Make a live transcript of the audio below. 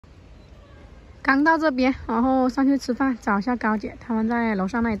刚到这边，然后上去吃饭，找一下高姐，他们在楼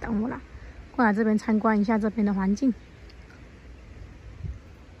上那里等我了，过来这边参观一下这边的环境。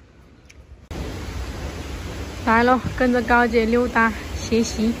来咯，跟着高姐溜达学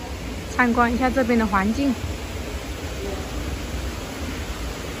习，参观一下这边的环境。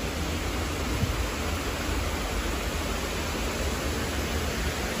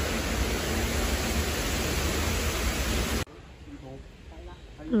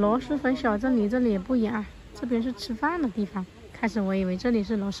螺蛳粉小镇离这里也不远，这边是吃饭的地方。开始我以为这里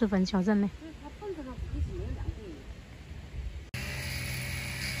是螺蛳粉小镇呢。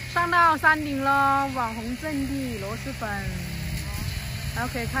上到山顶了，网红阵地螺蛳粉，然后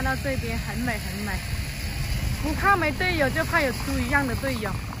可以看到这边很美很美。不怕没队友，就怕有猪一样的队友。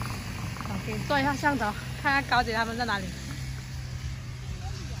OK， 做一下相头，看看高姐他们在哪里。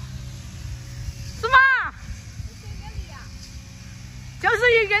是吗？就是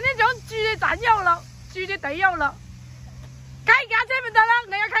而家呢種豬嘅斬肉咯，豬嘅底肉咯，開架車咪得啦，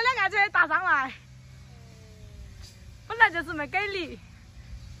我要開兩架車打上來，本來就是沒給力。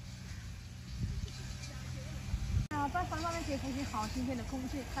啊，在山上面可以呼吸好新鮮的空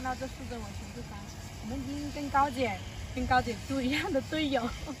氣，看到這四周圍全是山，我們已經跟高姐豬一樣的隊友，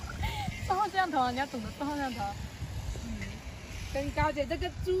倒後攝像頭，你要懂得倒後攝像頭。跟高姐這個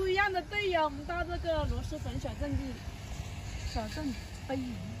豬一樣的隊友，我們到這個螺螄粉小鎮地，小鎮。飛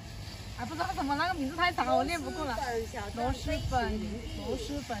魚，啊，不知道什麼那個名字太長了，我念不過了。螺螄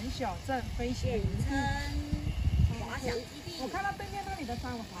粉小鎮飛行營地，滑翔基地。我看到對面那裡的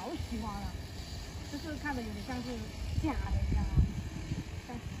山，我好喜歡啊，就是看着有點像是假的一樣，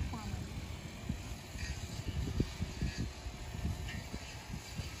像畫的。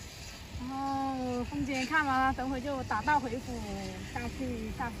然後風景看完了，等會就打道回府下去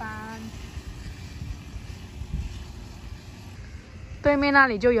下班。对面那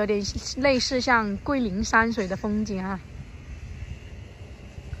里就有点类似像桂林山水的风景啊，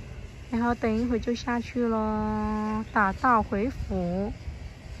然后等一会就下去了，打道回府。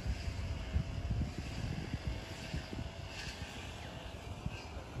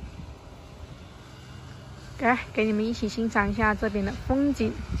来，给你们一起欣赏一下这边的风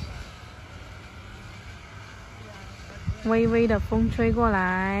景。微微的风吹过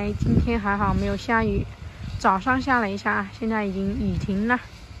来，今天还好没有下雨。早上下了一下，现在已经雨停了。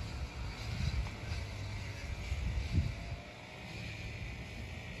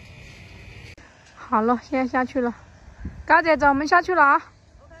好了，现在下去了。高姐，走，我们下去了啊！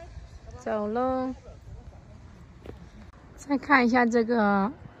走喽。再看一下这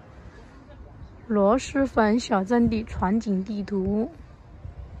个螺蛳粉小镇地全景地图。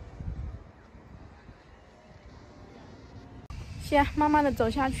先慢慢的走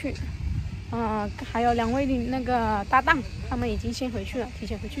下去。还有2位那个搭档，他们已经先回去了，提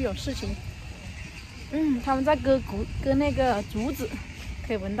前回去有事情。他们在割那个竹子，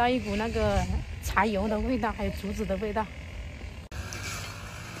可以闻到一股那个柴油的味道，还有竹子的味道。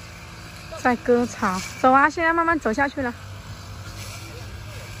在割草，走啊！现在慢慢走下去了。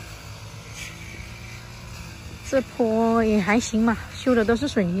这坡也还行嘛，修的都是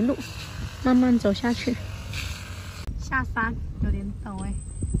水泥路，慢慢走下去。下山有点陡哎。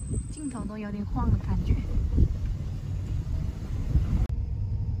镜头都有点晃的感觉，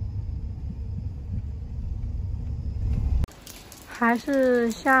还是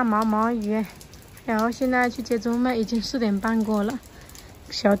下毛毛雨。然后现在去接猪妹，已经4点半过了。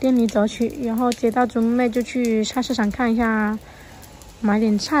小店里走去，然后接到猪妹就去菜市场看一下，买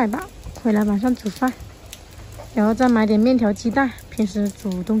点菜吧，回来晚上煮饭，然后再买点面条鸡蛋，平时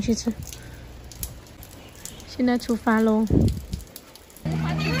煮东西吃。现在出发喽！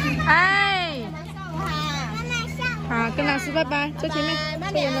哎，好，跟老师拜拜，坐前面，坐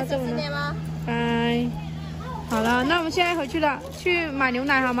稳了，坐稳了，拜。好了，那我们现在回去了，去买牛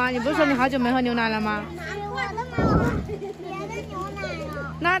奶好吗？你不是说你好久没喝牛奶了吗？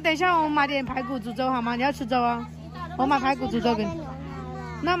那等一下我们买点排骨煮粥好吗？你要吃粥啊？我买排骨煮粥给你。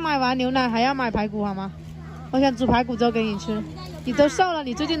那买完牛奶还要买排骨好吗？我想煮排骨粥给你吃。你都瘦了，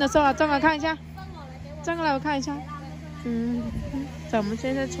你最近都瘦了，转过来看一下，转过来我看一下。走，我们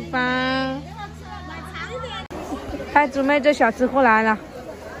现在出发。嗨，猪妹，这小吃货来了，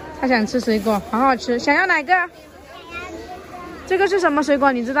她想吃水果，好好吃。想要哪个？这个是什么水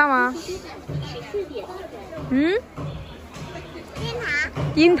果？你知道吗？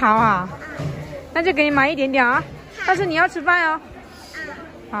樱桃啊，那就给你买一点点啊。但是你要吃饭哦。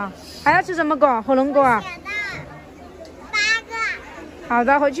好，还要吃什么果？火龙果啊。8个。好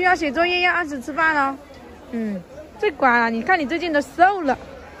的，回去要写作业，要按时吃饭哦。最乖了，你看你最近都瘦了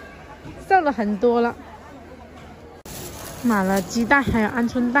很多了。买了鸡蛋还有鹌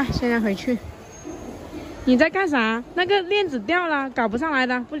鹑蛋，现在回去你在干啥？那个链子掉了，搞不上来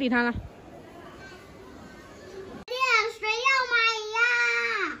的，不理他了。谁要买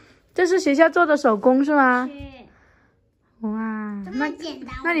呀？这是学校做的手工是吗？是。哇，这么简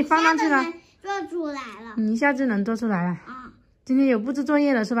单，那你放上去了，做出来了。你一下就能做出来了。啊，今天有布置作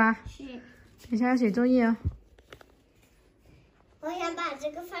业了是吧？是。等一下要写作业哦。我想把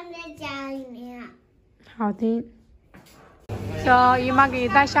这个放在家里面。好的。说姨妈给你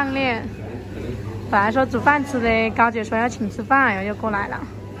戴项链。本来说煮饭吃的，高姐说要请吃饭，然后又过来了，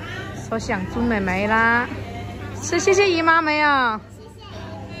说想猪妹妹啦，是谢谢姨妈没有？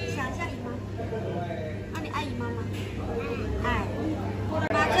谢谢。想一下姨妈。那你爱姨妈吗？爱。我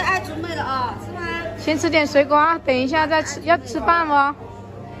的妈最爱猪妹了啊，是吗？先吃点水果啊，等一下再吃，要吃饭哦。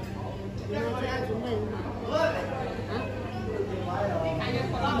姨妈最爱猪妹是吗？啊？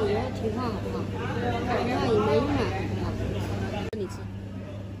那你要听话好不好？你要姨妈用啊，好不好？你吃。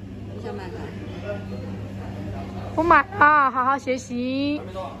你想买啥？不买啊，好好学习。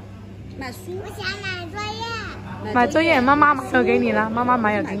买书。我想买作业。买作业，妈妈没有给你了，妈妈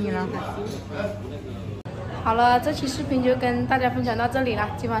没有给你了。好了，这期视频就跟大家分享到这里了。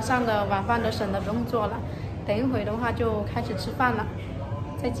今晚上的晚饭都省得不用做了，等一会的话就开始吃饭了。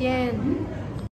再见。